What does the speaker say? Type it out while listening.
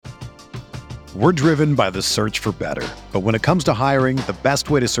We're driven by the search for better. But when it comes to hiring, the best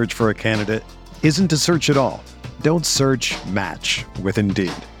way to search for a candidate isn't to search at all. Don't search, match with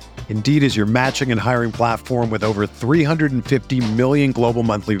Indeed. Indeed is your matching and hiring platform with over 350 million global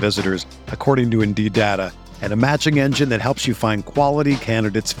monthly visitors, according to Indeed data, and a matching engine that helps you find quality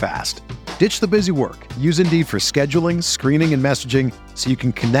candidates fast. Ditch the busy work. Use Indeed for scheduling, screening, and messaging so you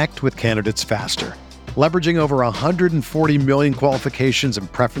can connect with candidates faster. Leveraging over 140 million qualifications and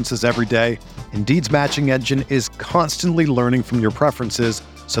preferences every day, Indeed's matching engine is constantly learning from your preferences,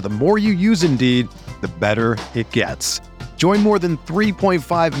 so the more you use Indeed, the better it gets. Join more than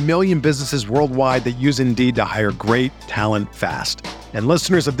 3.5 million businesses worldwide that use Indeed to hire great talent fast. And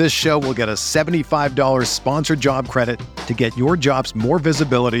listeners of this show will get a $75 sponsored job credit to get your jobs more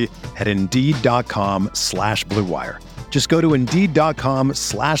visibility at Indeed.com/Blue Wire. Just go to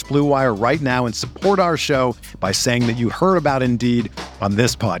Indeed.com/Blue Wire right now and support our show by saying that you heard about Indeed on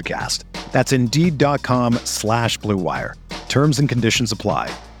this podcast. That's Indeed.com/Blue Wire. Terms and conditions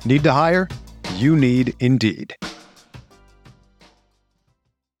apply. Need to hire? You need Indeed.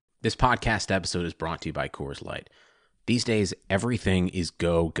 This podcast episode is brought to you by Coors Light. These days, everything is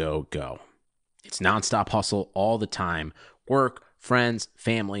go, go, go. It's nonstop hustle all the time. Work, friends,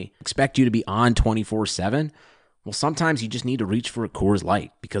 family, expect you to be on 24/7. Well, sometimes you just need to reach for a Coors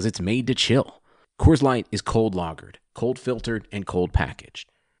Light because it's made to chill. Coors Light is cold lagered, cold filtered, and cold packaged.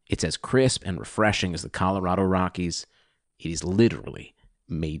 It's as crisp and refreshing as the Colorado Rockies. It is literally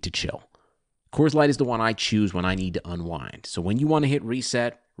made to chill. Coors Light is the one I choose when I need to unwind. So when you want to hit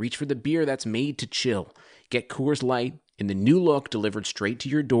reset, reach for the beer that's made to chill. Get Coors Light in the new look delivered straight to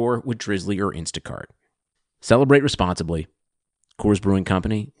your door with Drizzly or Instacart. Celebrate responsibly. Coors Brewing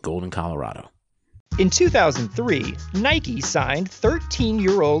Company, Golden, Colorado. In 2003, Nike signed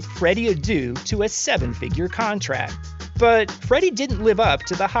 13-year-old Freddie Adu to a 7-figure contract. But Freddie didn't live up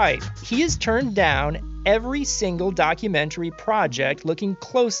to the hype. He has turned down every single documentary project looking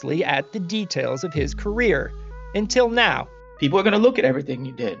closely at the details of his career. Until now. People are going to look at everything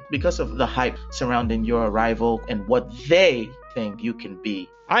you did because of the hype surrounding your arrival and what they think you can be.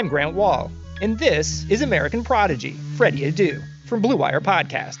 I'm Grant Wall, and this is American Prodigy, Freddie Adu, from Blue Wire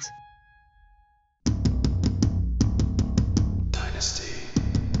Podcasts.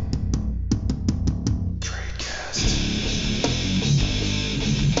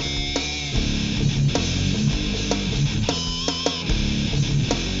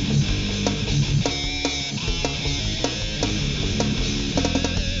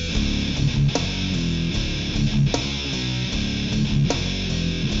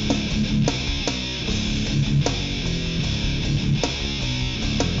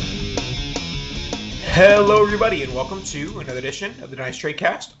 Hello, everybody, and welcome to another edition of the Dynasty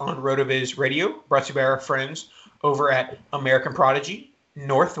Tradecast on RotoViz Radio, brought to you by our friends over at American Prodigy,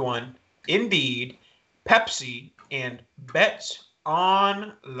 North One, Indeed, Pepsi, and Bets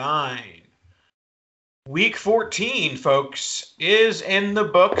Online. Week 14, folks, is in the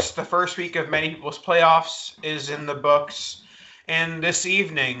books. The first week of many people's playoffs is in the books. And this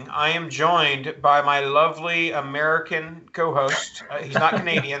evening, I am joined by my lovely American co-host. He's not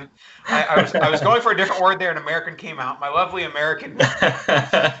Canadian. I was going for a different word there, and American came out. My lovely American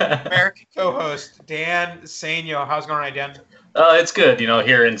co-host, Dan Sainio. How's it going tonight, Dan? It's good.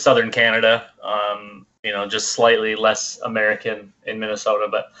 Here in southern Canada, just slightly less American in Minnesota.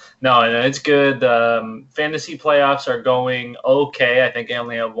 But no, it's good. Fantasy playoffs are going okay. I think I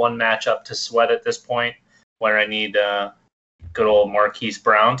only have one matchup to sweat at this point where I need good old Marquise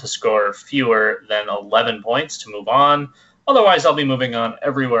Brown to score fewer than 11 points to move on. Otherwise, I'll be moving on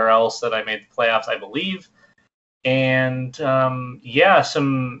everywhere else that I made the playoffs, I believe. And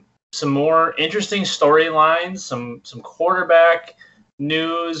some more interesting storylines, some quarterback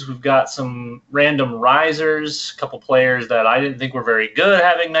news. We've got some random risers, a couple players that I didn't think were very good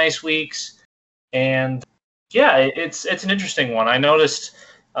having nice weeks. And yeah, it's an interesting one. I noticed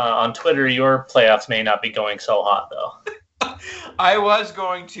on Twitter your playoffs may not be going so hot, though. I was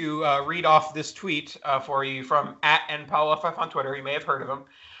going to read off this tweet for you from @NPowellFF on Twitter. You may have heard of him.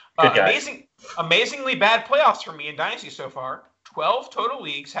 Amazingly bad playoffs for me in Dynasty so far. 12 total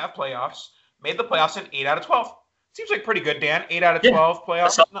leagues have playoffs. Made the playoffs in 8 out of 12. Seems like pretty good, Dan. 8 out of 12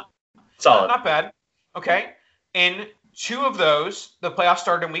 playoffs. Solid. Not bad. Okay. In 2 of those, the playoffs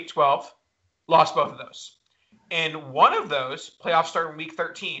started in week 12. Lost both of those. In 1 of those, playoffs started in week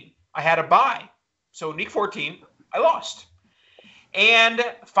 13. I had a bye. So in week 14, I lost. And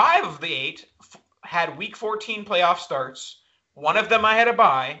 5 of the 8 had week 14 playoff starts. 1 of them I had a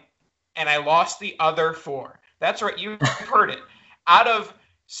bye, and I lost the other 4. That's right. You heard it. Out of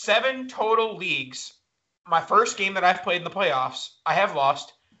 7 total leagues, my first game that I've played in the playoffs, I have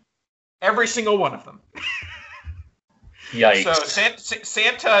lost Every single one of them. Yikes. So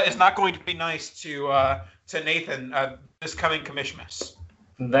Santa is not going to be nice to Nathan this coming Commissiomas.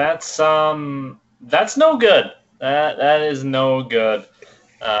 That's no good. That is no good.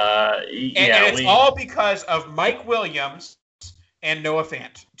 And it's all because of Mike Williams and Noah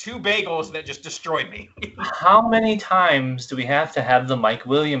Fant. Two bagels that just destroyed me. How many times do we have to have the Mike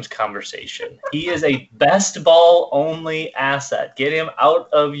Williams conversation? He is a best ball only asset. Get him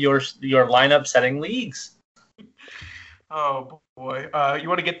out of your lineup setting leagues. Oh boy. You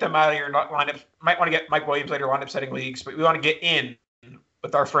want to get them out of your lineup. Might want to get Mike Williams later lineup setting leagues, but we want to get in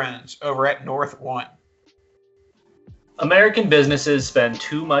with our friends over at North One. American businesses spend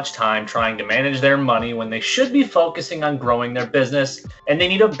too much time trying to manage their money when they should be focusing on growing their business, and they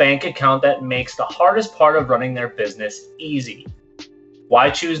need a bank account that makes the hardest part of running their business easy.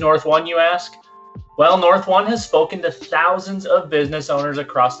 Why choose North One, you ask? Well, North One has spoken to thousands of business owners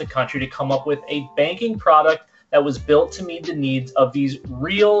across the country to come up with a banking product that was built to meet the needs of these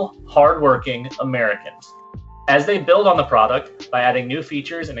real, hardworking Americans. As they build on the product by adding new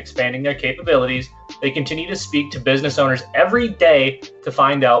features and expanding their capabilities, they continue to speak to business owners every day to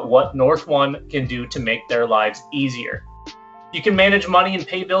find out what North One can do to make their lives easier. You can manage money and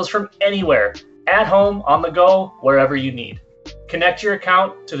pay bills from anywhere, at home, on the go, wherever you need. Connect your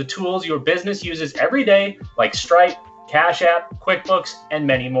account to the tools your business uses every day, like Stripe, Cash App, QuickBooks, and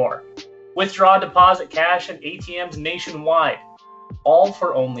many more. Withdraw, deposit cash at ATMs nationwide, all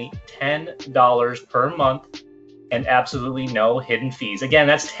for only $10 per month and absolutely no hidden fees. Again,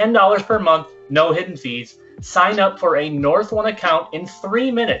 that's $10 per month, no hidden fees. Sign up for a North One account in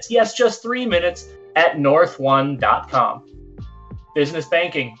 3 minutes. Yes, just 3 minutes at northone.com. Business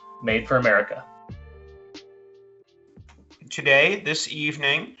banking made for America. Today, this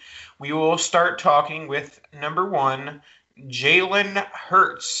evening, we will start talking with number one, Jalen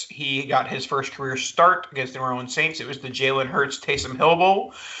Hurts. He got his first career start against the New Orleans Saints. It was the Jalen Hurts Taysom Hill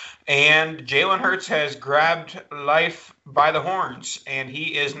Bowl. And Jalen Hurts has grabbed life by the horns, and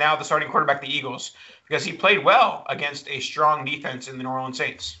he is now the starting quarterback of the Eagles because he played well against a strong defense in the New Orleans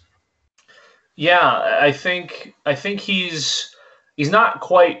Saints. Yeah, I think he's not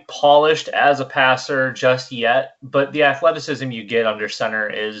quite polished as a passer just yet, but the athleticism you get under center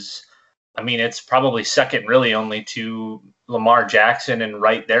is, I mean, it's probably second really only to Lamar Jackson and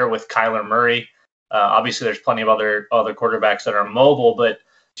right there with Kyler Murray. Obviously, there's plenty of other quarterbacks that are mobile, but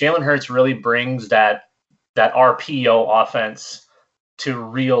Jalen Hurts really brings that RPO offense to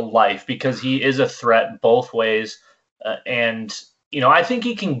real life because he is a threat both ways. And, I think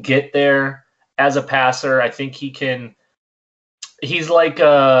he can get there as a passer. I think he's like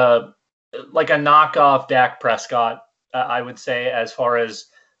a knockoff Dak Prescott, I would say, as far as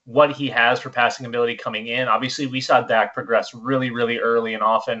what he has for passing ability coming in. Obviously, we saw Dak progress really, really early and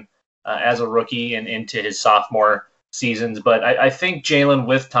often as a rookie and into his sophomore seasons. But I think Jalen,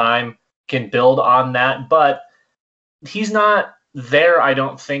 with time, can build on that. But he's not there, I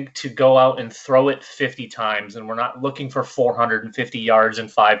don't think, to go out and throw it 50 times. And we're not looking for 450 yards and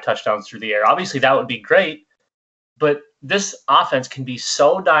 5 touchdowns through the air. Obviously, that would be great. But this offense can be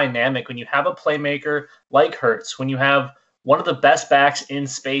so dynamic when you have a playmaker like Hurts, when you have one of the best backs in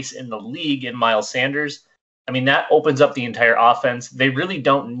space in the league in Miles Sanders. I mean, that opens up the entire offense. They really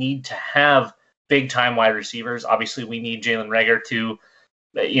don't need to have big-time wide receivers. Obviously, we need Jalen Reagor to,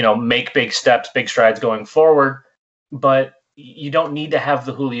 make big steps, big strides going forward. But you don't need to have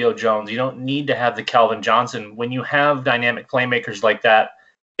the Julio Jones. You don't need to have the Calvin Johnson. When you have dynamic playmakers like that,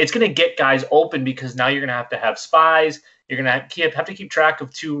 it's going to get guys open because now you're going to have spies. You're going to have to keep track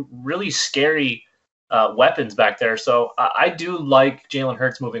of 2 really scary weapons back there. So I do like Jalen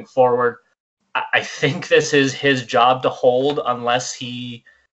Hurts moving forward. I think this is his job to hold unless he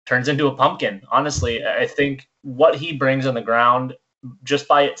turns into a pumpkin. Honestly, I think what he brings on the ground just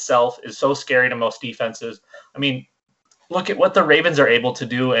by itself is so scary to most defenses. I mean, look at what the Ravens are able to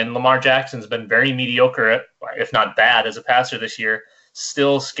do, and Lamar Jackson's been very mediocre, if not bad, as a passer this year.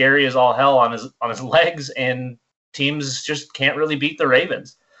 Still scary as all hell on his legs, and teams just can't really beat the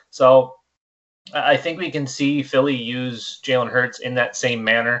Ravens. So I think we can see Philly use Jalen Hurts in that same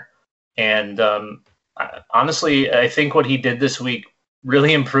manner. And honestly, I think what he did this week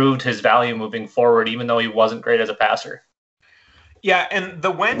really improved his value moving forward, even though he wasn't great as a passer. Yeah, and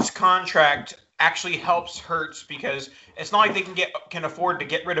the Wentz contract actually helps Hurts because it's not like they can afford to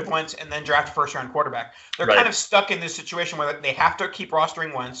get rid of Wentz and then draft a first-round quarterback. They're kind of stuck in this situation where they have to keep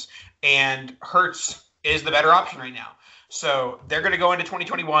rostering Wentz, and Hurts is the better option right now. So they're going to go into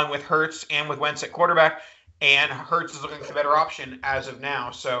 2021 with Hurts and with Wentz at quarterback, and Hurts is looking for the better option as of now.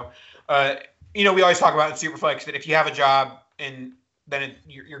 So, we always talk about in Superflex that if you have a job and then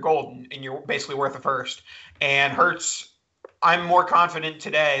you're golden and you're basically worth a first. And Hurts, I'm more confident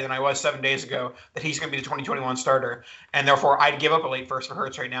today than I was 7 days ago that he's going to be the 2021 starter, and therefore I'd give up a late first for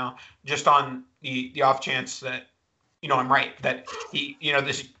Hurts right now, just on the off chance that I'm right, that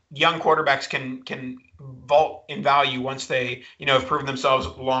this young quarterbacks can vault in value once they have proven themselves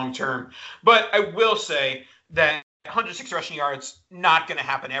long term. But I will say that 106 rushing yards not going to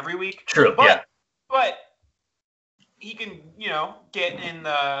happen every week. True, but he can, get in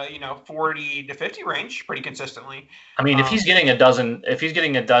the 40 to 50 range pretty consistently. I mean, if he's getting a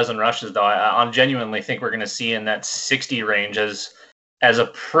dozen rushes, though, I genuinely think we're going to see in that 60 range as a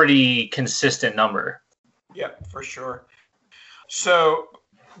pretty consistent number. Yeah, for sure. So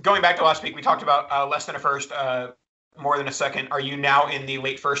going back to last week, we talked about less than a first, more than a second. Are you now in the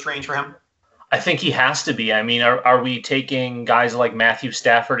late first range for him? I think he has to be. I mean, are we taking guys like Matthew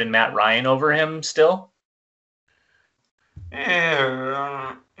Stafford and Matt Ryan over him still?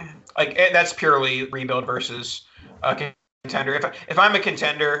 That's purely rebuild versus a contender. If I'm a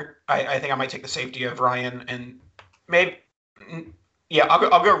contender, I think I might take the safety of Ryan, and maybe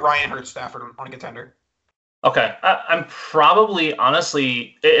I'll go Ryan, Hurts, Stafford on a contender. Okay, I'm probably,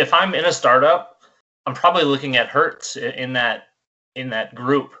 honestly, if I'm in a startup, I'm probably looking at Hurts in that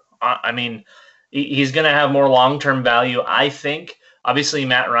group. I mean, he's going to have more long-term value, I think. Obviously,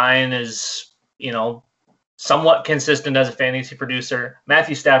 Matt Ryan is, somewhat consistent as a fantasy producer.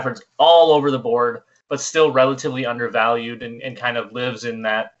 Matthew Stafford's all over the board, but still relatively undervalued and kind of lives in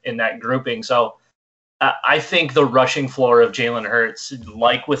that grouping. So I think the rushing floor of Jalen Hurts,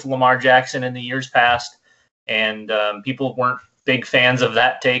 like with Lamar Jackson in the years past, and people weren't big fans of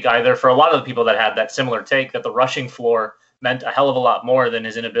that take either. For a lot of the people that had that similar take, that the rushing floor meant a hell of a lot more than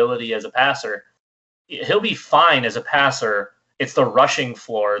his inability as a passer. He'll be fine as a passer. It's the rushing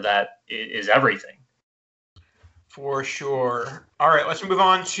floor that is everything. For sure. All right, let's move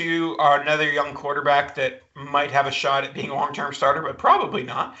on to another young quarterback that might have a shot at being a long-term starter, but probably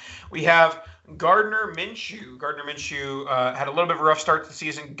not. We have Gardner Minshew. Gardner Minshew had a little bit of a rough start to the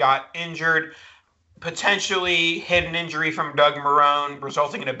season, got injured, potentially hidden injury from Doug Marrone,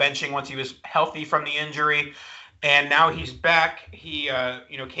 resulting in a benching once he was healthy from the injury. And now he's back. He,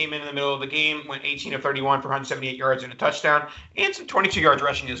 came in the middle of the game, went 18 of 31 for 178 yards and a touchdown, and some 22 yards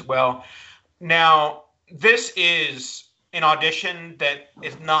rushing as well. Now, this is an audition that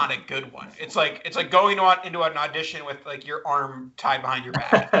is not a good one. It's like going into an audition with like your arm tied behind your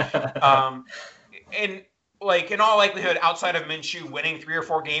back. And like in all likelihood, outside of Minshew winning 3 or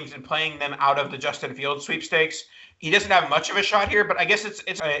 4 games and playing them out of the Justin Fields sweepstakes, he doesn't have much of a shot here. But I guess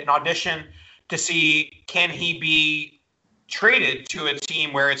it's an audition to see, can he be traded to a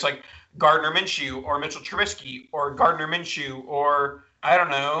team where it's like Gardner Minshew or Mitchell Trubisky or Gardner Minshew or I don't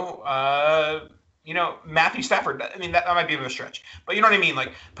know. Matthew Stafford. I mean, that might be a bit of a stretch, but you know what I mean?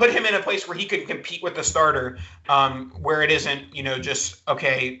 Like, put him in a place where he could compete with the starter, where it isn't, just,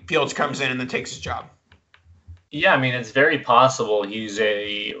 okay, Fields comes in and then takes his job. Yeah, I mean, it's very possible he's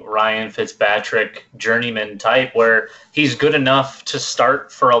a Ryan Fitzpatrick journeyman type where he's good enough to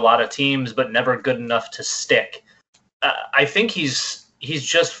start for a lot of teams, but never good enough to stick. I think he's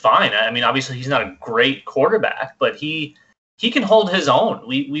just fine. I mean, obviously he's not a great quarterback, but he can hold his own.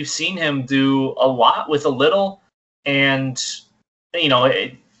 We've seen him do a lot with a little, and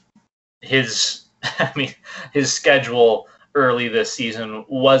his schedule early this season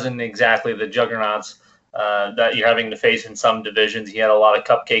wasn't exactly the juggernauts that you're having to face in some divisions. He had a lot of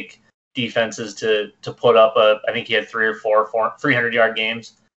cupcake defenses to put up. I think he had 3 or 4 300-yard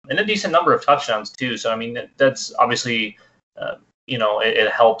games and a decent number of touchdowns too. So I mean, that's obviously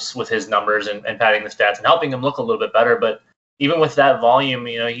it helps with his numbers and padding the stats and helping him look a little bit better. But even with that volume,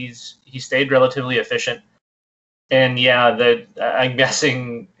 he stayed relatively efficient. And yeah, I'm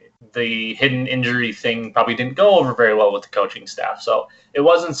guessing the hidden injury thing probably didn't go over very well with the coaching staff. So it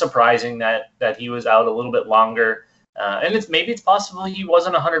wasn't surprising that he was out a little bit longer. And it's possible he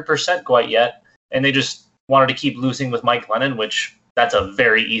wasn't 100% quite yet, and they just wanted to keep losing with Mike Glennon, which that's a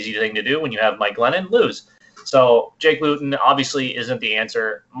very easy thing to do when you have Mike Glennon, lose. So Jake Luton obviously isn't the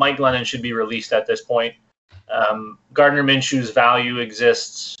answer. Mike Glennon should be released at this point. Gardner Minshew's value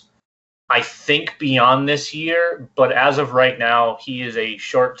exists, I think, beyond this year, but as of right now, he is a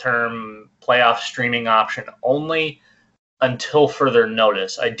short-term playoff streaming option only until further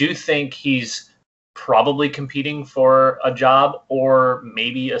notice. I do think he's probably competing for a job or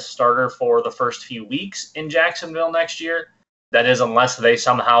maybe a starter for the first few weeks in Jacksonville next year. That is, unless they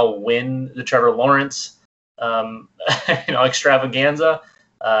somehow win the Trevor Lawrence extravaganza.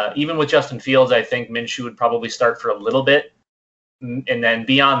 Even with Justin Fields, I think Minshew would probably start for a little bit. And then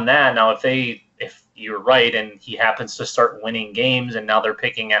beyond that, now if you're right, and he happens to start winning games, and now they're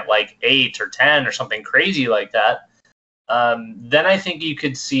picking at like 8 or 10 or something crazy like that, then I think you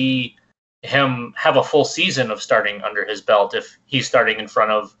could see him have a full season of starting under his belt if he's starting in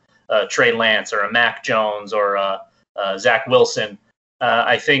front of Trey Lance or a Mac Jones or Zach Wilson.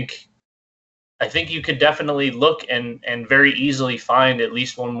 I think you could definitely look and very easily find at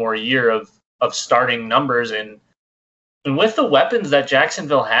least one more year of starting numbers. And with the weapons that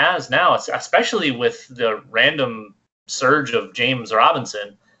Jacksonville has now, especially with the random surge of James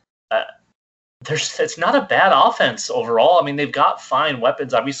Robinson, it's not a bad offense overall. I mean, they've got fine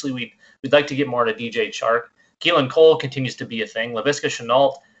weapons. Obviously, we'd like to get more to DJ Chark. Keelan Cole continues to be a thing. Laviska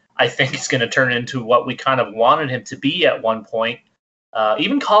Shenault, I think, is going to turn into what we kind of wanted him to be at one point.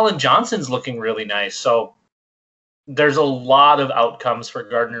 Even Colin Johnson's looking really nice. So there's a lot of outcomes for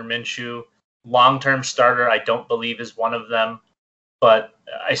Gardner Minshew. Long-term starter, I don't believe, is one of them. But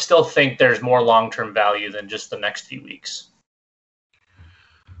I still think there's more long-term value than just the next few weeks.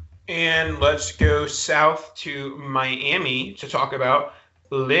 And let's go south to Miami to talk about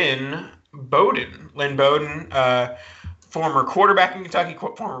Lynn Bowden. Lynn Bowden, former quarterback in Kentucky,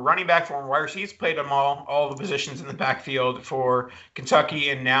 former running back, former wide receiver. He's played them all the positions in the backfield for Kentucky,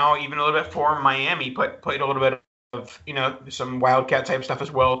 and now even a little bit for Miami. Played a little bit of some Wildcat type stuff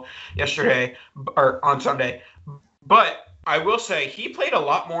as well yesterday or on Sunday. But I will say he played a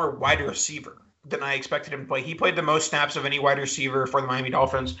lot more wide receiver than I expected him to play. He played the most snaps of any wide receiver for the Miami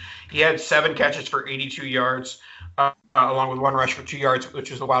Dolphins. He had 7 catches for 82 yards, along with 1 rush for 2 yards, which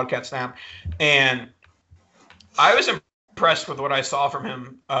was the Wildcat snap. And I was impressed with what I saw from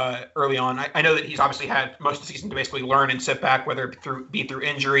him early on. I know that he's obviously had most of the season to basically learn and sit back, whether it be through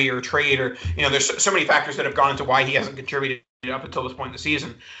injury or trade, or there's so many factors that have gone into why he hasn't contributed up until this point in the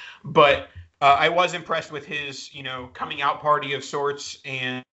season. But I was impressed with his coming out party of sorts,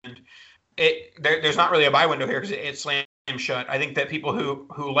 and there's not really a buy window here because it slammed him shut. I think that people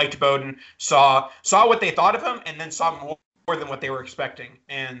who liked Bowden saw what they thought of him and then saw more than what they were expecting.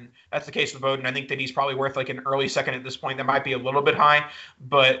 And that's the case with Bowden. I think that he's probably worth like an early second at this point. That might be a little bit high,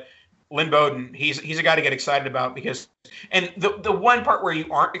 but Lynn Bowden, he's a guy to get excited about because, and the one part where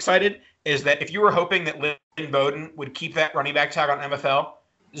you aren't excited is that if you were hoping that Lynn Bowden would keep that running back tag on MFL,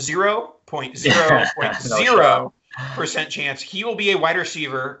 0.0% chance he will be a wide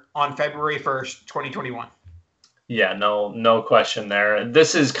receiver on February 1st, 2021. Yeah, no question there.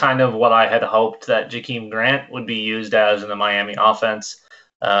 This is kind of what I had hoped that Jakeem Grant would be used as in the Miami offense.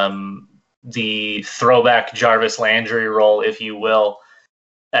 The throwback Jarvis Landry role, if you will.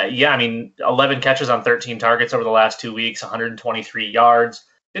 11 catches on 13 targets over the last 2 weeks, 123 yards.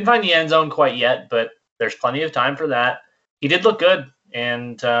 Didn't find the end zone quite yet, but there's plenty of time for that. He did look good,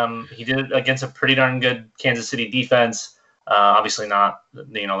 and he did it against a pretty darn good Kansas City defense. Obviously not,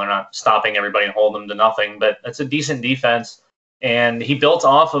 they're not stopping everybody and holding them to nothing, but it's a decent defense. And he built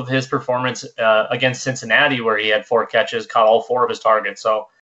off of his performance against Cincinnati, where he had 4 catches, caught all 4 of his targets. So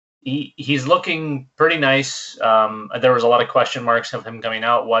he's looking pretty nice. There was a lot of question marks of him coming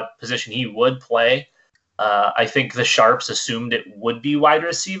out, what position he would play. I think the Sharps assumed it would be wide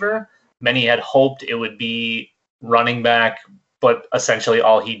receiver. Many had hoped it would be running back, but essentially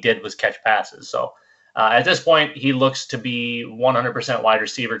all he did was catch passes. So at this point, he looks to be 100% wide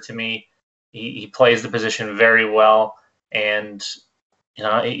receiver to me. He plays the position very well, and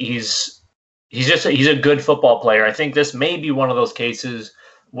he's a good football player. I think this may be one of those cases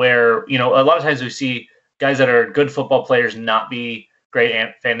where a lot of times we see guys that are good football players not be great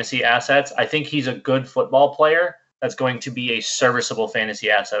fantasy assets. I think he's a good football player that's going to be a serviceable fantasy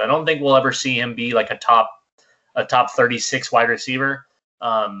asset. I don't think we'll ever see him be like a top 36 wide receiver.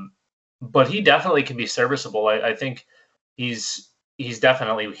 But he definitely can be serviceable. I think he's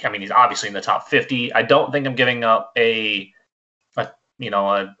definitely. I mean, he's obviously in the top 50. I don't think I'm giving up a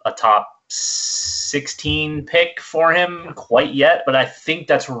top 16 pick for him quite yet. But I think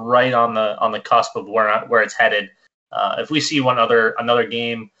that's right on the cusp of where it's headed. If we see another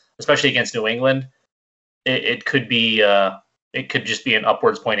game, especially against New England, it could just be an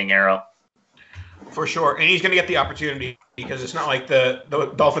upwards pointing arrow. For sure, and he's going to get the opportunity because it's not like the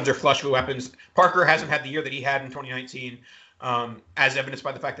Dolphins are flush with weapons. Parker hasn't had the year that he had in 2019, as evidenced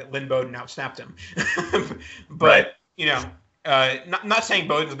by the fact that Lynn Bowden outsnapped him. But right. Not saying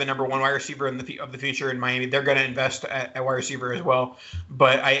Bowden's the number 1 wide receiver of the future in Miami. They're going to invest at wide receiver as well.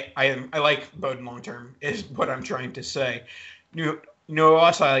 But I like Bowden long term is what I'm trying to say. You know what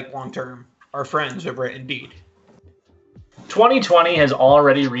else I like long term? Our friends over at Indeed. 2020 has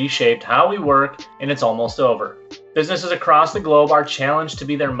already reshaped how we work, and it's almost over. Businesses across the globe are challenged to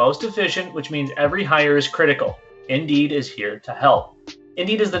be their most efficient, which means every hire is critical. Indeed is here to help.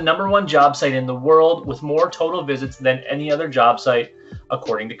 Indeed is the #1 job site in the world with more total visits than any other job site,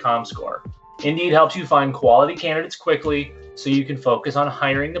 according to ComScore. Indeed helps you find quality candidates quickly so you can focus on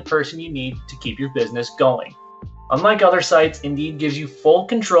hiring the person you need to keep your business going. Unlike other sites, Indeed gives you full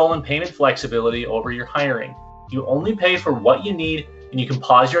control and payment flexibility over your hiring. You only pay for what you need, and you can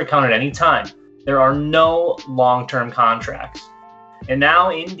pause your account at any time. There are no long-term contracts. And now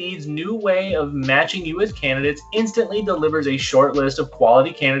Indeed's new way of matching you with candidates instantly delivers a short list of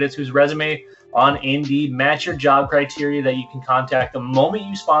quality candidates whose resume on Indeed match your job criteria that you can contact the moment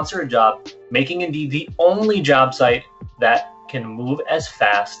you sponsor a job, making Indeed the only job site that can move as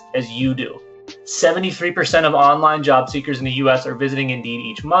fast as you do. 73% of online job seekers in the US are visiting Indeed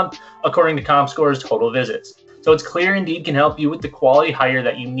each month, according to ComScore's total visits. So it's clear Indeed can help you with the quality hire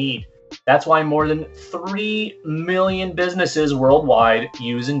that you need. That's why more than 3 million businesses worldwide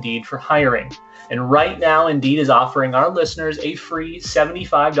use Indeed for hiring. And right now, Indeed is offering our listeners a free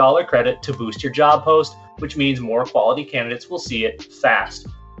 $75 credit to boost your job post, which means more quality candidates will see it fast.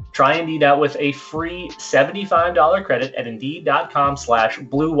 Try Indeed out with a free $75 credit at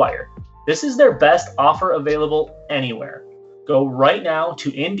Indeed.com/Blue Wire. This is their best offer available anywhere. Go right now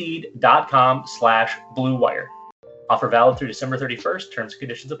to Indeed.com/Blue Wire. Offer valid through December 31st. Terms and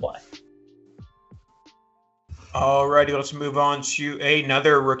conditions apply. Alrighty, let's move on to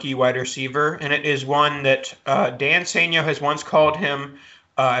another rookie wide receiver, and it is one that Dan Saino has once called him,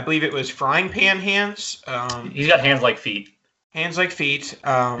 I believe it was frying pan hands. He's got hands like feet. Hands like feet.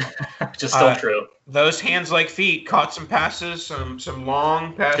 Which is still true. Those hands like feet caught some passes, some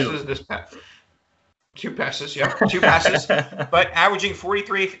long passes. Two passes, but averaging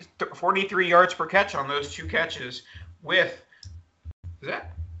 43 yards per catch on those two catches with, is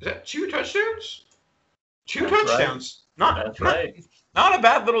that 2 touchdowns? Two touchdowns. Right. Not a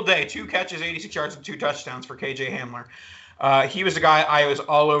bad little day. 2 catches, 86 yards, and 2 touchdowns for KJ Hamler. He was the guy I was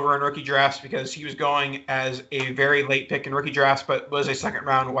all over in rookie drafts because he was going as a very late pick in rookie drafts, but was a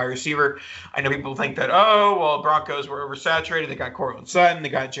second-round wide receiver. I know people think that, Broncos were oversaturated. They got Courtland Sutton. They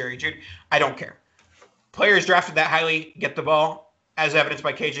got Jerry Jeudy. I don't care. Players drafted that highly get the ball, as evidenced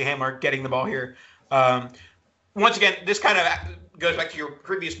by KJ Hamler getting the ball here. Once again, this kind of goes back to your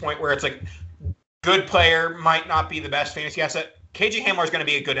previous point where it's like good player might not be the best fantasy asset. KJ Hamler is going to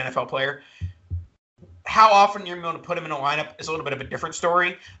be a good NFL player. How often you're going to put him in a lineup is a little bit of a different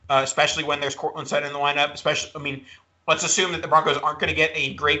story, especially when there's Courtland Sutton in the lineup. Let's assume that the Broncos aren't going to get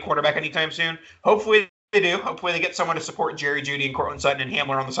a great quarterback anytime soon. Hopefully they do. Hopefully they get someone to support Jerry Jeudy and Courtland Sutton and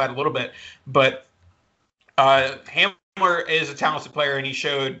Hamler on the side a little bit. But Hamler is a talented player, and he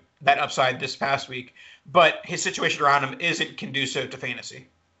showed that upside this past week. But his situation around him isn't conducive to fantasy.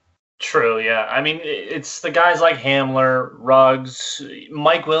 True, yeah. I mean, it's the guys like Hamler, Ruggs,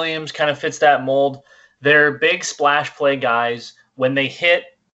 Mike Williams kind of fits that mold. They're big splash play guys. When they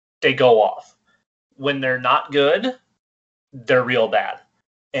hit, they go off. When they're not good, they're real bad.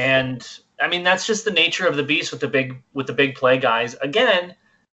 And I mean, that's just the nature of the beast with the big play guys. Again,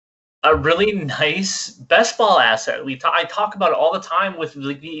 a really nice best ball asset. I talk about it all the time with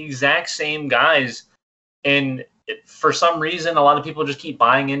the exact same guys, and for some reason, a lot of people just keep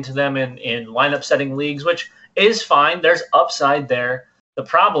buying into them in lineup setting leagues, which is fine. There's upside there. The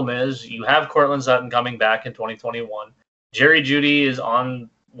problem is you have Courtland Sutton coming back in 2021. Jerry Jeudy is on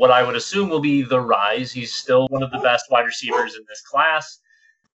what I would assume will be the rise. He's still one of the best wide receivers in this class.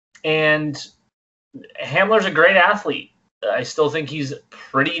 And Hamler's a great athlete. I still think he's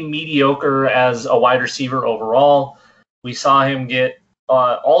pretty mediocre as a wide receiver overall. We saw him get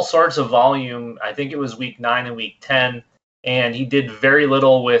all sorts of volume. I think it was week 9 and week 10, and he did very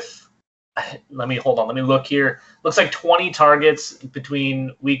little with, let me look here. Looks like 20 targets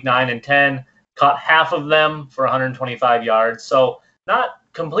between week 9 and 10, caught half of them for 125 yards. So not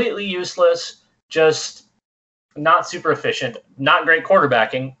completely useless, just not super efficient, not great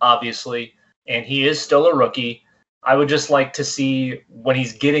quarterbacking, obviously, and he is still a rookie. I would just like to see when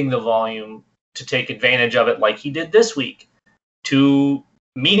he's getting the volume to take advantage of it like he did this week. 2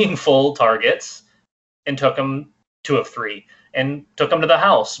 meaningful targets and took him 2 of 3 and took him to the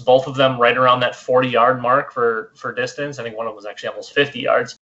house. Both of them right around that 40-yard mark for distance. I think one of them was actually almost 50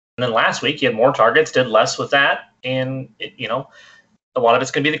 yards. And then last week he had more targets, did less with that. And, a lot of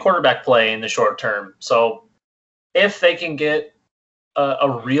it's going to be the quarterback play in the short term. So if they can get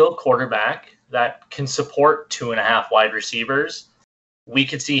a real quarterback that can support 2.5 wide receivers, we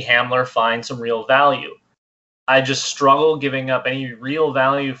could see Hamler find some real value. I just struggle giving up any real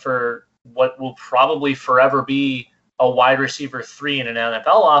value for what will probably forever be a wide receiver 3 in an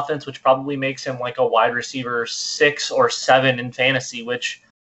NFL offense, which probably makes him like a wide receiver 6 or 7 in fantasy, which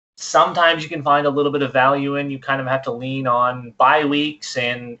sometimes you can find a little bit of value in. You kind of have to lean on bye weeks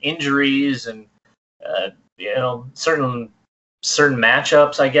and injuries and certain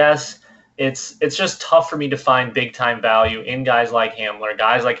matchups, I guess. It's just tough for me to find big time value in guys like Hamler,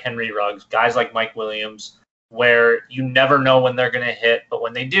 guys like Henry Ruggs, guys like Mike Williams, where you never know when they're going to hit, but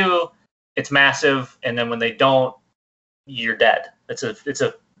when they do, it's massive, and then when they don't, you're dead. It's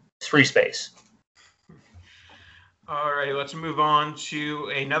a free space. All right, let's move on to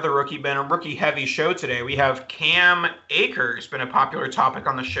another rookie. Been a rookie-heavy show today. We have Cam Akers, been a popular topic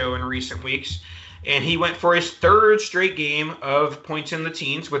on the show in recent weeks, and he went for his third straight game of points in the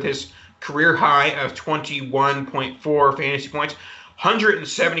teens with his career high of 21.4 fantasy points,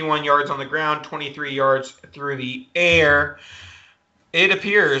 171 yards on the ground, 23 yards through the air. It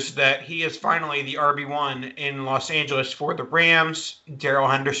appears that he is finally the RB1 in Los Angeles for the Rams. Darrell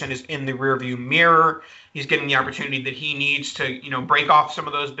Henderson is in the rearview mirror. He's getting the opportunity that he needs to, break off some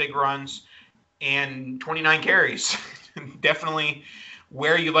of those big runs. And 29 carries, definitely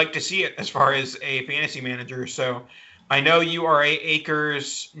where you like to see it as far as a fantasy manager. So I know you are a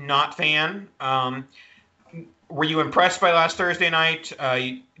Akers not fan. Were you impressed by last Thursday night?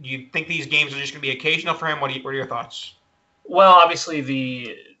 You think these games are just going to be occasional for him? What are your thoughts? Well, obviously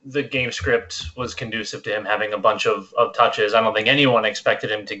the game script was conducive to him having a bunch of touches. I don't think anyone expected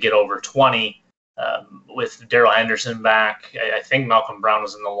him to get over 20 with Darrell Henderson back. I think Malcolm Brown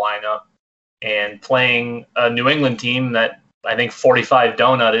was in the lineup and playing a New England team that I think 45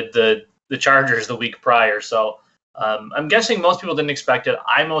 donutted the Chargers the week prior. So I'm guessing most people didn't expect it.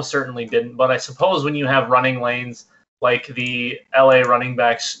 I most certainly didn't. But I suppose when you have running lanes like the LA running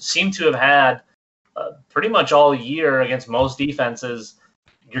backs seem to have had pretty much all year against most defenses,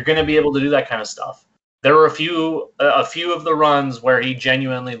 you're going to be able to do that kind of stuff. There were a few of the runs where he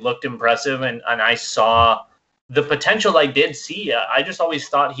genuinely looked impressive, and I saw the potential I did see. I just always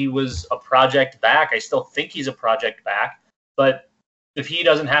thought he was a project back. I still think he's a project back, but if he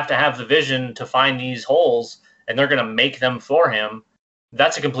doesn't have to have the vision to find these holes and they're going to make them for him,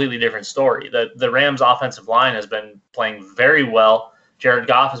 that's a completely different story. The Rams offensive line has been playing very well. Jared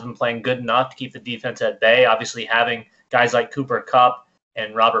Goff has been playing good enough to keep the defense at bay. Obviously, having guys like Cooper Kupp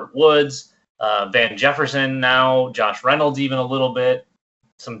and Robert Woods, Van Jefferson now, Josh Reynolds even a little bit,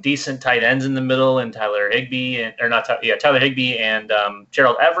 some decent tight ends in the middle, and Tyler Higbee and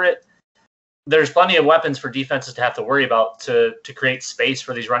Gerald Everett. There's plenty of weapons for defenses to have to worry about to create space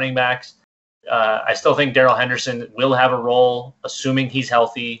for these running backs. I still think Darrell Henderson will have a role, assuming he's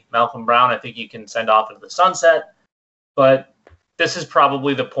healthy. Malcolm Brown, I think you can send off into the sunset, but this is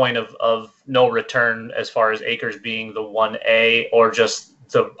probably the point of no return as far as Akers being the 1A or just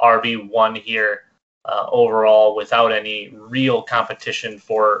the RB1 here overall without any real competition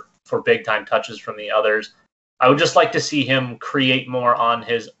for big time touches from the others. I would just like to see him create more on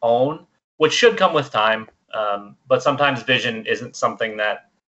his own, which should come with time. But sometimes vision isn't something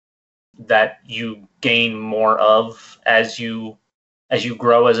that you gain more of as you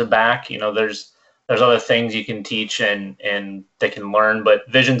grow as a back. There's other things you can teach and they can learn, but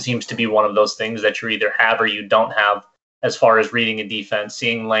vision seems to be one of those things that you either have or you don't have as far as reading a defense,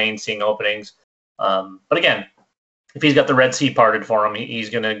 seeing lanes, seeing openings. But again, if he's got the Red Sea parted for him, he's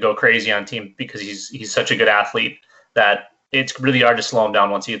going to go crazy on team because he's such a good athlete that it's really hard to slow him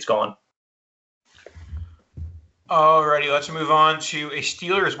down once he gets going. Alrighty, let's move on to a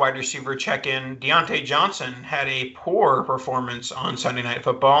Steelers wide receiver check-in. Deontay Johnson had a poor performance on Sunday Night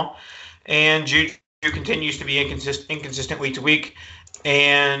Football, and Juju continues to be inconsistent week to week.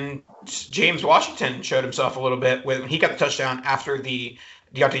 And James Washington showed himself a little bit when he got the touchdown after the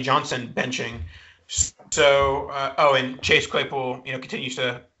Deontay Johnson benching. So, and Chase Claypool, continues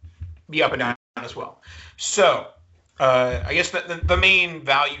to be up and down as well. So, I guess the main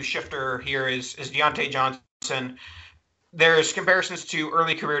value shifter here is Deontay Johnson. There's comparisons to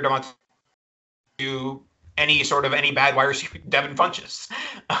early career Devontae to any bad wide receiver, Devin Funchess.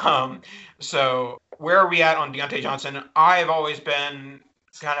 So where are we at on Deontay Johnson? I've always been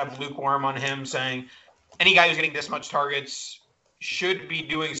kind of lukewarm on him, saying any guy who's getting this much targets should be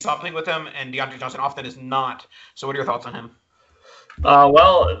doing something with him, and Deontay Johnson often is not. So what are your thoughts on him?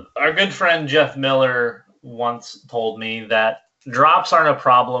 Well, our good friend Jeff Miller once told me that drops aren't a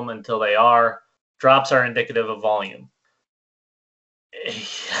problem until they are. Drops are indicative of volume.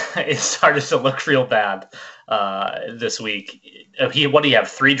 It started to look real bad this week. What do you have?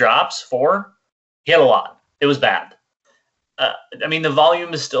 3 drops? 4? He had a lot. It was bad. The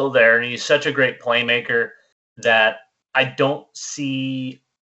volume is still there, and he's such a great playmaker that I don't see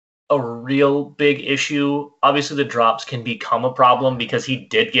a real big issue. Obviously, the drops can become a problem because he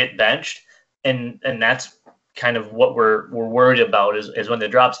did get benched, and that's kind of what we're worried about is when the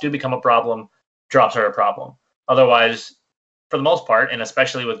drops do become a problem, drops are a problem. Otherwise, for the most part, and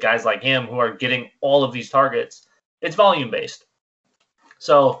especially with guys like him who are getting all of these targets, it's volume based.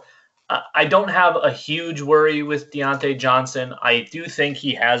 So I don't have a huge worry with Diontae Johnson. I do think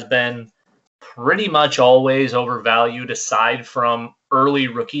he has been pretty much always overvalued aside from early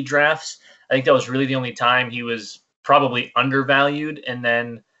rookie drafts. I think that was really the only time he was probably undervalued. And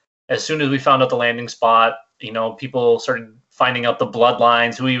then as soon as we found out the landing spot, people started finding out the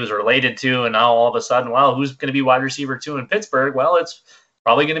bloodlines, who he was related to, and now all of a sudden, well, who's going to be wide receiver 2 in Pittsburgh? Well, it's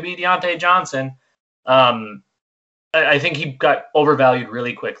probably going to be Diontae Johnson. I think he got overvalued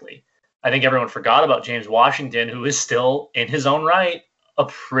really quickly. I think everyone forgot about James Washington, who is still, in his own right, a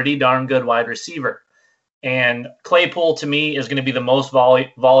pretty darn good wide receiver. And Claypool, to me, is going to be the most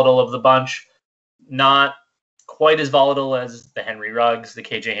volatile of the bunch. Not quite as volatile as the Henry Ruggs, the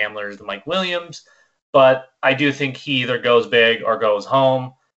KJ Hamlers, the Mike Williams, but I do think he either goes big or goes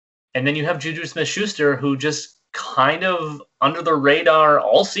home. And then you have Juju Smith-Schuster, who just kind of under the radar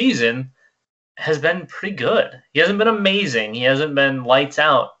all season has been pretty good. He hasn't been amazing. He hasn't been lights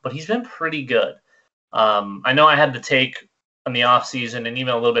out, but he's been pretty good. I know I had the take in the offseason and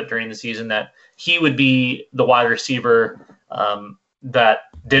even a little bit during the season that he would be the wide receiver that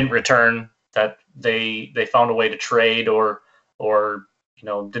didn't return, that they found a way to trade or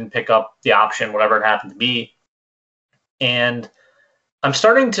didn't pick up the option, whatever it happened to be. And I'm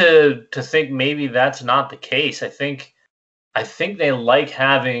starting to think maybe that's not the case. I think they like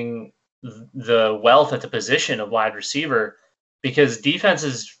having the wealth at the position of wide receiver because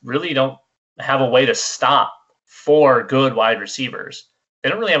defenses really don't have a way to stop 4 good wide receivers. They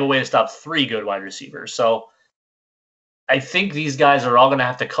don't really have a way to stop 3 good wide receivers. So I think these guys are all going to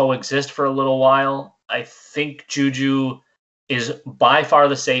have to coexist for a little while. I think Juju is by far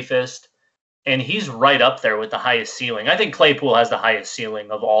the safest, and he's right up there with the highest ceiling. I think Claypool has the highest ceiling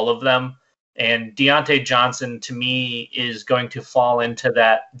of all of them. And Diontae Johnson, to me, is going to fall into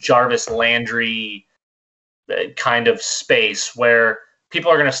that Jarvis Landry kind of space where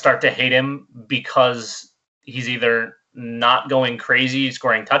people are going to start to hate him because he's either not going crazy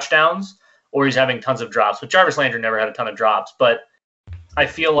scoring touchdowns or he's having tons of drops. But Jarvis Landry never had a ton of drops. But I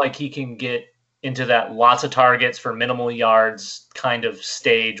feel like he can get into that lots of targets for minimal yards kind of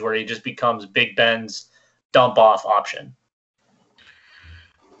stage where he just becomes Big Ben's dump-off option.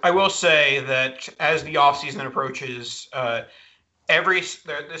 I will say that as the offseason approaches,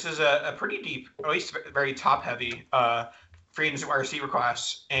 this is a pretty deep, or at least very top-heavy free agency wide receiver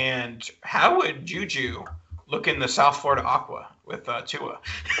class. And how would Juju look in the South Florida Aqua with Tua?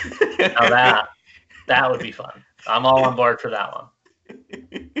 Now that would be fun. I'm all on board for that one.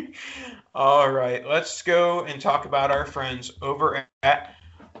 All right, let's go and talk about our friends over at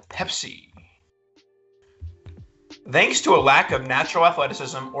Pepsi. Thanks to a lack of natural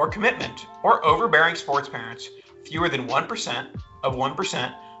athleticism or commitment or overbearing sports parents, fewer than 1%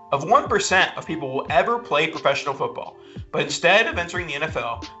 of people will ever play professional football. But instead of entering the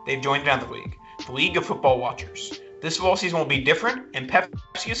NFL, they've joined another league, the League of Football Watchers. This football season will be different, and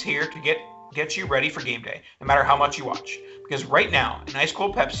Pepsi is here to get you ready for game day, no matter how much you watch. Because right now, an ice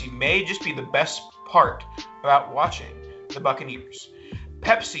cold Pepsi may just be the best part about watching the Buccaneers.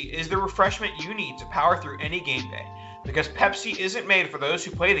 Pepsi is the refreshment you need to power through any game day. Because Pepsi isn't made for those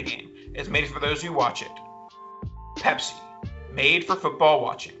who play the game, it's made for those who watch it. Pepsi, made for football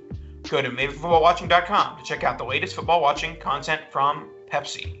watching. Go to madeforfootballwatching.com to check out the latest football watching content from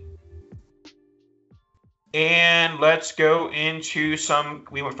Pepsi. And let's go into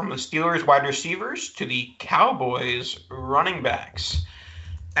we went from the Steelers wide receivers to the Cowboys running backs.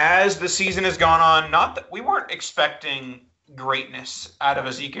 As the season has gone on, not that we weren't expecting greatness out of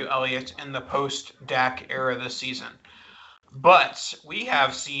Ezekiel Elliott in the post-Dak era this season. But we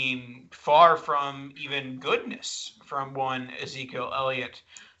have seen far from even goodness from one Ezekiel Elliott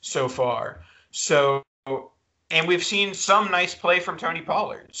so far. And we've seen some nice play from Tony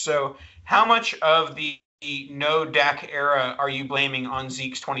Pollard. So how much of the no Dak era are you blaming on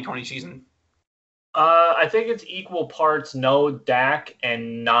Zeke's 2020 season? I think it's equal parts no Dak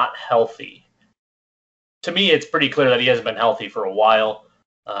and not healthy. To me, it's pretty clear that he hasn't been healthy for a while.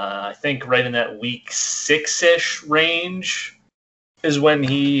 I think right in that week 6-ish range is when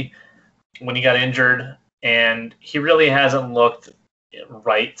he got injured, and he really hasn't looked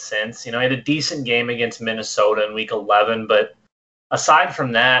right since. He had a decent game against Minnesota in week 11, but aside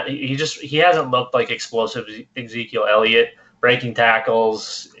from that, he hasn't looked like explosive Ezekiel Elliott, breaking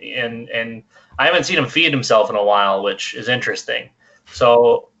tackles, and I haven't seen him feed himself in a while, which is interesting.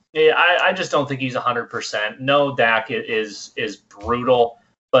 So yeah, I just don't think he's 100%. No, Dak is brutal,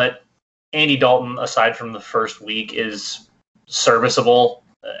 but Andy Dalton, aside from the first week, is serviceable.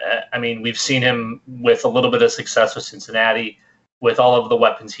 I mean, we've seen him with a little bit of success with Cincinnati. With all of the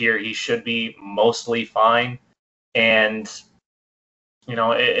weapons here, he should be mostly fine. And, you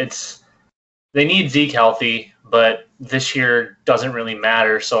know, they need Zeke healthy, but this year doesn't really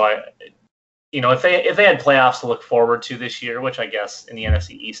matter. So if they had playoffs to look forward to this year, which I guess in the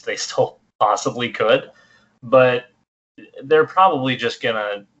NFC East they still possibly could, but they're probably just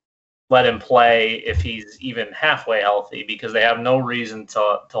gonna let him play if he's even halfway healthy, because they have no reason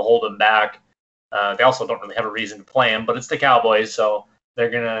to hold him back. They also don't really have a reason to play him, but it's the Cowboys, so they're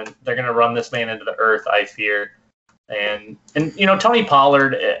gonna run this man into the earth, I fear. And you know, Tony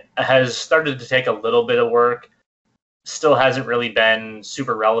Pollard has started to take a little bit of work. Still hasn't really been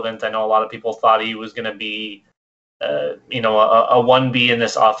super relevant. I know a lot of people thought he was going to be, a 1B in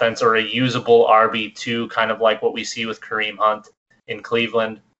this offense, or a usable RB2, kind of like what we see with Kareem Hunt in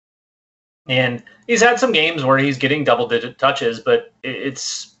Cleveland. And he's had some games where he's getting double-digit touches, but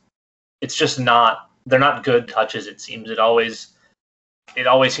it's just not. They're not good touches. It seems it always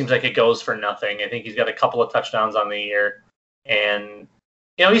seems like it goes for nothing. I think he's got a couple of touchdowns on the year, and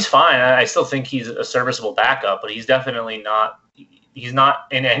you know, he's fine. I still think he's a serviceable backup, but he's definitely not. He's not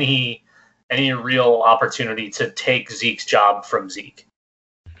in any real opportunity to take Zeke's job from Zeke.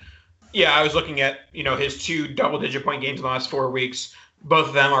 Yeah, I was looking at, you know, his 2 double-digit point games in the last 4 weeks. Both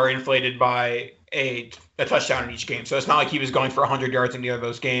of them are inflated by a touchdown in each game. So it's not like he was going for 100 yards in either of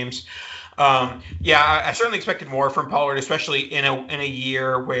those games. I certainly expected more from Pollard, especially in a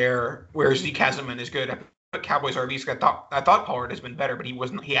year where Zeke hasn't been as good. Cowboys RBs. I thought Pollard has been better, but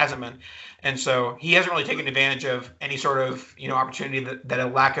he hasn't been, and so he hasn't really taken advantage of any sort of, you know, opportunity that a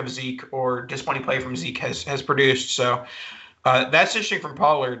lack of Zeke or disappointing play from Zeke has produced. So that's interesting from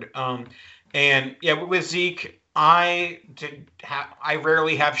Pollard. And yeah, with Zeke, I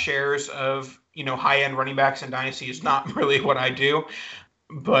rarely have shares of, you know, high end running backs in Dynasty. Is not really what I do,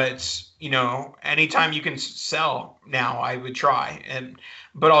 but you know, anytime you can sell now, I would try.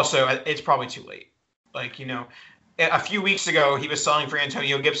 But also it's probably too late. Like, you know, a few weeks ago, he was selling for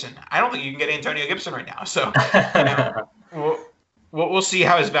Antonio Gibson. I don't think you can get Antonio Gibson right now. So, you know, we'll see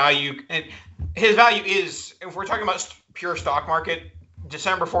how his value is. If we're talking about pure stock market,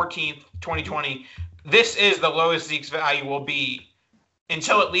 December 14th, 2020, this is the lowest Zeke's value will be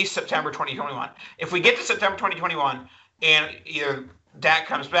until at least September 2021. If we get to September 2021 and either Dak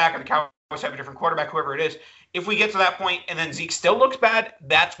comes back or the Cowboys have a different quarterback, whoever it is, if we get to that point and then Zeke still looks bad,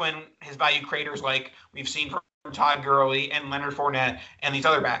 that's when his value craters, like we've seen from Todd Gurley and Leonard Fournette and these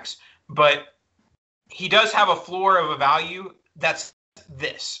other backs. But he does have a floor of a value that's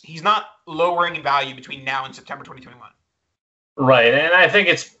this. He's not lowering in value between now and September 2021. Right, and I think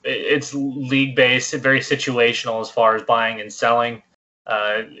it's league-based, very situational as far as buying and selling.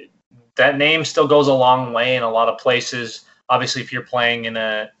 That name still goes a long way in a lot of places. Obviously, if you're playing in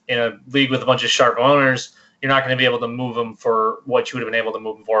a league with a bunch of sharp owners, you're not going to be able to move them for what you would have been able to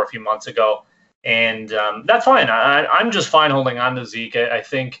move them for a few months ago. And that's fine. I'm just fine holding on to Zeke. I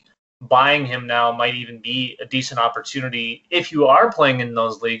think buying him now might even be a decent opportunity if you are playing in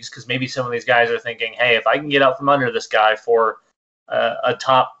those leagues, because maybe some of these guys are thinking, hey, if I can get out from under this guy for a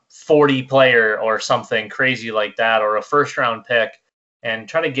top 40 player or something crazy like that, or a first-round pick, and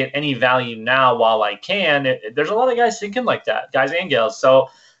try to get any value now while I can. There's a lot of guys thinking like that, guys and gals. So,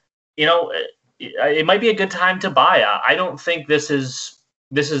 you know, it might be a good time to buy. I don't think this is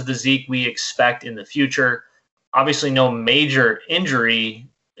the Zeke we expect in the future. Obviously, no major injury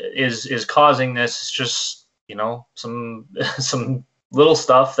is causing this. It's just, you know, some little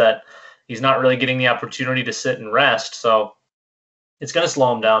stuff that he's not really getting the opportunity to sit and rest. So it's going to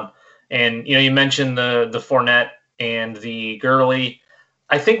slow him down. And, you know, you mentioned the Fournette and the Gurley.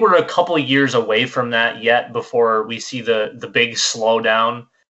 I think we're a couple of years away from that yet before we see the big slowdown.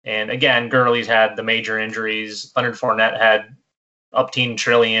 And again, Gurley's had the major injuries. Leonard Fournette had up 10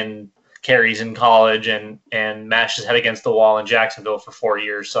 trillion carries in college and mashed his head against the wall in Jacksonville for 3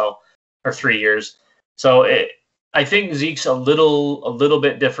 years. So I think Zeke's a little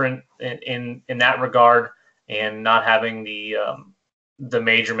bit different in that regard, and not having the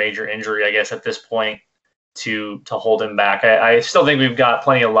major injury, I guess, at this point to hold him back. I still think we've got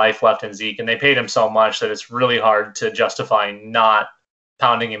plenty of life left in Zeke, and they paid him so much that it's really hard to justify not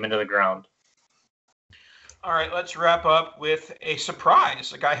pounding him into the ground. All right, let's wrap up with a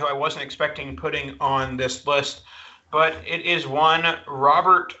surprise, a guy who I wasn't expecting putting on this list, but it is one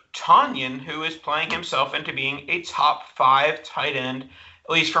Robert Tonyan, who is playing himself into being a top 5 tight end,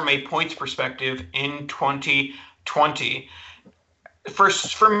 at least from a points perspective, in 2020.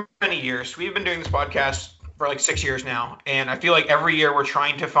 For many years, we've been doing this podcast for like 6 years now, and I feel like every year we're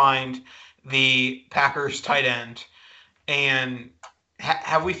trying to find the Packers tight end. And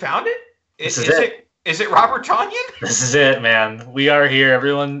have we found it? Is it Robert Tonyan? This is it, man. We are here.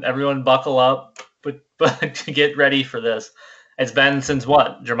 Everyone buckle up, but to get ready for this. It's been since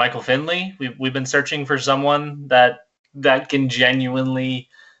what? Jermichael Finley? We've been searching for someone that can genuinely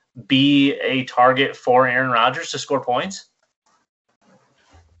be a target for Aaron Rodgers to score points.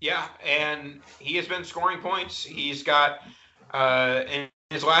 Yeah, and he has been scoring points. He's got, in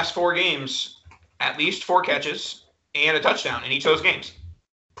his last 4 games, at least 4 catches and a touchdown in each of those games.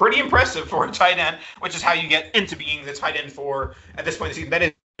 Pretty impressive for a tight end, which is how you get into being the tight end for, at this point in the season. That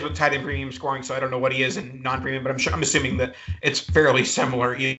is with tight end premium scoring, so I don't know what he is in non-premium, but I'm assuming that it's fairly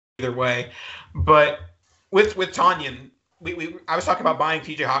similar either way. But with Tonyan, I was talking about buying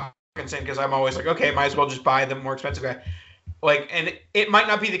TJ Hawkinson because I'm always like, okay, might as well just buy the more expensive guy. Like, and it might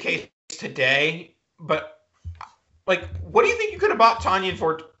not be the case today, but like, what do you think you could have bought Tonyan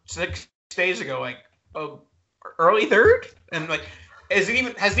for 6 days ago? Like, early third? And like, has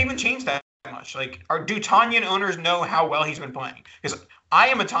it even changed that much? Like, do Tonyan owners know how well he's been playing? Because I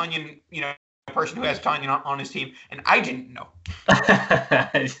am a Tonyan, person who has Tonyan on his team, and I didn't know.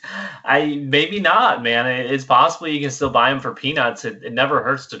 Maybe not, man. It's possible you can still buy him for peanuts. It never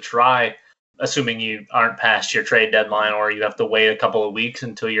hurts to try. Assuming you aren't past your trade deadline or you have to wait a couple of weeks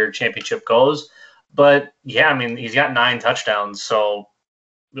until your championship goes. But, yeah, I mean, he's got 9 touchdowns, so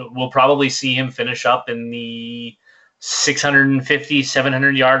we'll probably see him finish up in the 650,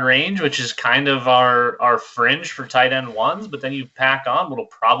 700-yard range, which is kind of our fringe for tight end ones. But then you pack on what'll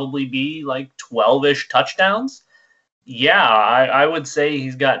probably be like 12-ish touchdowns. Yeah, I would say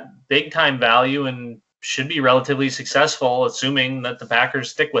he's got big-time value and should be relatively successful, assuming that the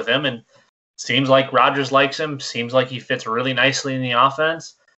Packers stick with him. And seems like Rodgers likes him. Seems like he fits really nicely in the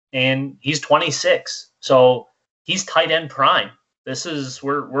offense. And he's 26. So he's tight end prime.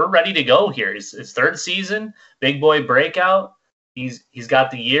 We're ready to go here. It's his 3rd season, big boy breakout. He's got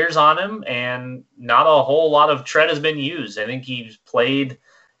the years on him, and not a whole lot of tread has been used. I think he's played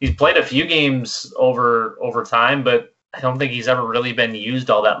a few games over time, but I don't think he's ever really been used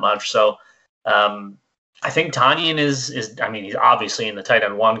all that much. So I think Tonyan is I mean, he's obviously in the tight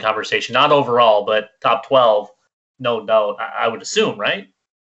end 1 conversation, not overall, but top 12, no doubt, I would assume, right?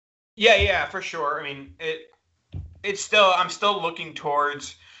 Yeah, for sure. I mean, I'm still looking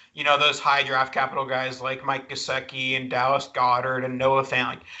towards, those high draft capital guys like Mike Gesicki and Dallas Goedert and Noah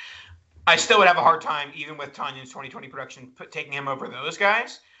Fant. I still would have a hard time, even with Tonyan's 2020 production, taking him over those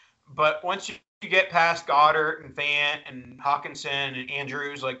guys. But once you get past Goddard and Fant and Hawkinson and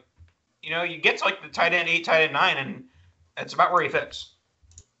Andrews, like, you get to like the tight end 8, tight end 9, and that's about where he fits.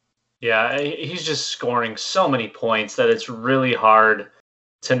 Yeah, he's just scoring so many points that it's really hard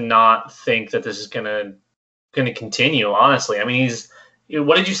to not think that this is going to continue, honestly. I mean,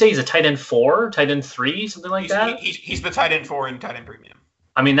 what did you say? He's a tight end 4, tight end 3, something like that? He's the tight end 4 in tight end premium.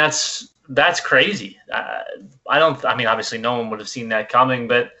 I mean, that's crazy. Obviously no one would have seen that coming,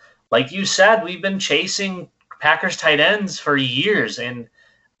 but like you said, we've been chasing Packers tight ends for years, and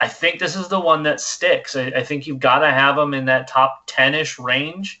I think this is the one that sticks. I think you've got to have them in that top 10-ish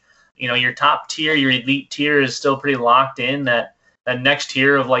range. Your top tier, your elite tier is still pretty locked in. That next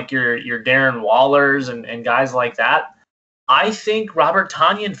tier of like your Darren Wallers and guys like that. I think Robert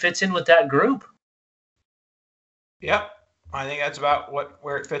Tonyan fits in with that group. Yep. I think that's about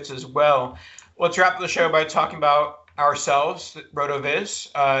where it fits as well. Let's wrap the show by talking about ourselves,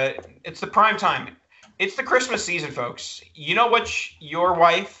 RotoViz. It's the prime time. It's the Christmas season, folks. You know what your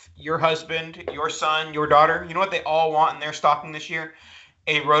wife, your husband, your son, your daughter, you know what they all want in their stocking this year?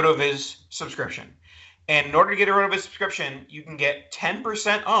 A RotoViz subscription. And in order to get a RotoViz subscription, you can get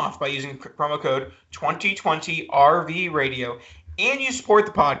 10% off by using promo code 2020RVRadio, and you support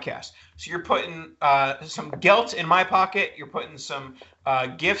the podcast. So you're putting some gelt in my pocket. You're putting some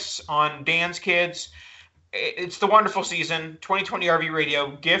gifts on Dan's kids. It's the wonderful season. 2020 RV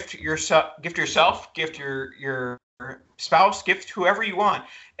Radio. Gift yourself, gift your spouse, gift whoever you want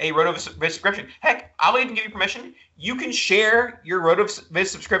a RotoViz subscription. Heck, I'll even give you permission. You can share your RotoViz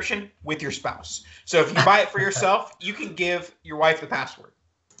subscription with your spouse. So if you buy it for yourself, you can give your wife the password.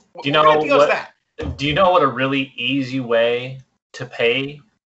 Do you know what a really easy way to pay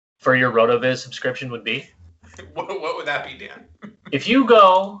for your RotoViz subscription would be? What would that be, Dan? If you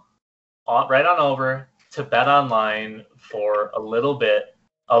go right on over to BetOnline for a little bit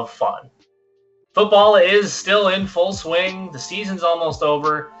of fun. Football is still in full swing. The season's almost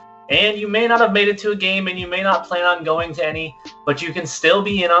over, and you may not have made it to a game, and you may not plan on going to any, but you can still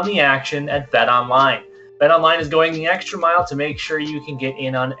be in on the action at BetOnline. BetOnline is going the extra mile to make sure you can get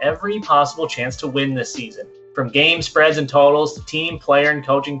in on every possible chance to win this season. From game spreads and totals to team, player, and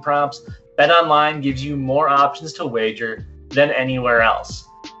coaching props, BetOnline gives you more options to wager than anywhere else.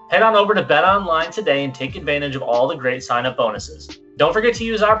 Head on over to BetOnline today and take advantage of all the great sign-up bonuses. Don't forget to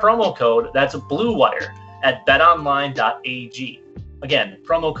use our promo code, that's BlueWire, at betonline.ag. Again,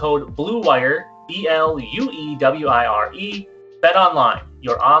 promo code BlueWire, BlueWire. BetOnline,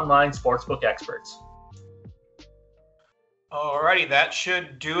 your online sportsbook experts. Alrighty, that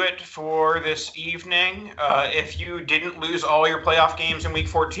should do it for this evening. If you didn't lose all your playoff games in Week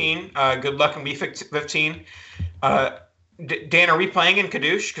 14, good luck in Week 15. Dan, are we playing in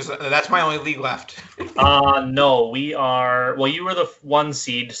Kadoosh? Because that's my only league left. No, we are. Well, you were the 1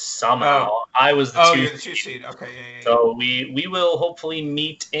 seed somehow. I was the 2 you're the 2 seed. Okay, yeah. So we will hopefully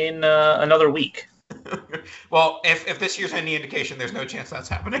meet in another week. Well, if this year's any indication, there's no chance that's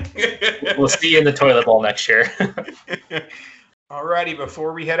happening. We'll see you in the toilet bowl next year. Alrighty,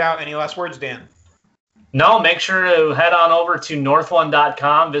 before we head out, any last words, Dan? No, make sure to head on over to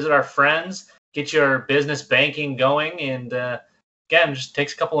northone.com, visit our friends, get your business banking going, and again, just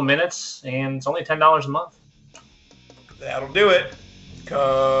takes a couple of minutes, and it's only $10 a month. That'll do it.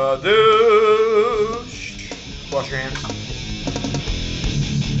 Kadoosh. Wash your hands.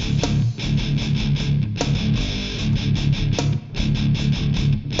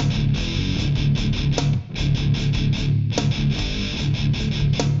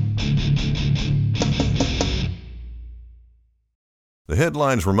 The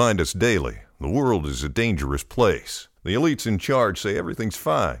headlines remind us daily, the world is a dangerous place. The elites in charge say everything's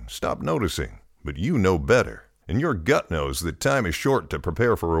fine, stop noticing. But you know better. And your gut knows that time is short to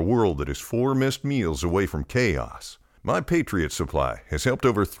prepare for a world that is 4 missed meals away from chaos. My Patriot Supply has helped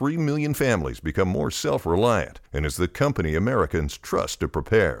over 3 million families become more self-reliant and is the company Americans trust to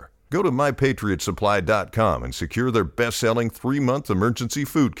prepare. Go to MyPatriotSupply.com and secure their best-selling 3-month emergency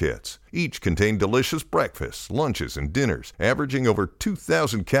food kits. Each contain delicious breakfasts, lunches, and dinners, averaging over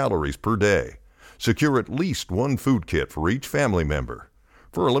 2,000 calories per day. Secure at least 1 food kit for each family member.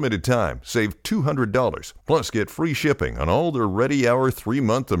 For a limited time, save $200, plus get free shipping on all their Ready Hour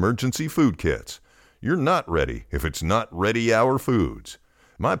 3-month emergency food kits. You're not ready if it's not Ready Hour Foods.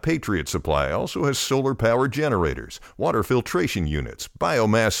 My Patriot Supply also has solar-powered generators, water filtration units,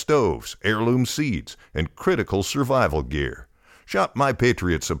 biomass stoves, heirloom seeds, and critical survival gear. Shop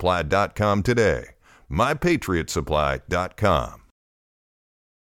MyPatriotSupply.com today. MyPatriotSupply.com.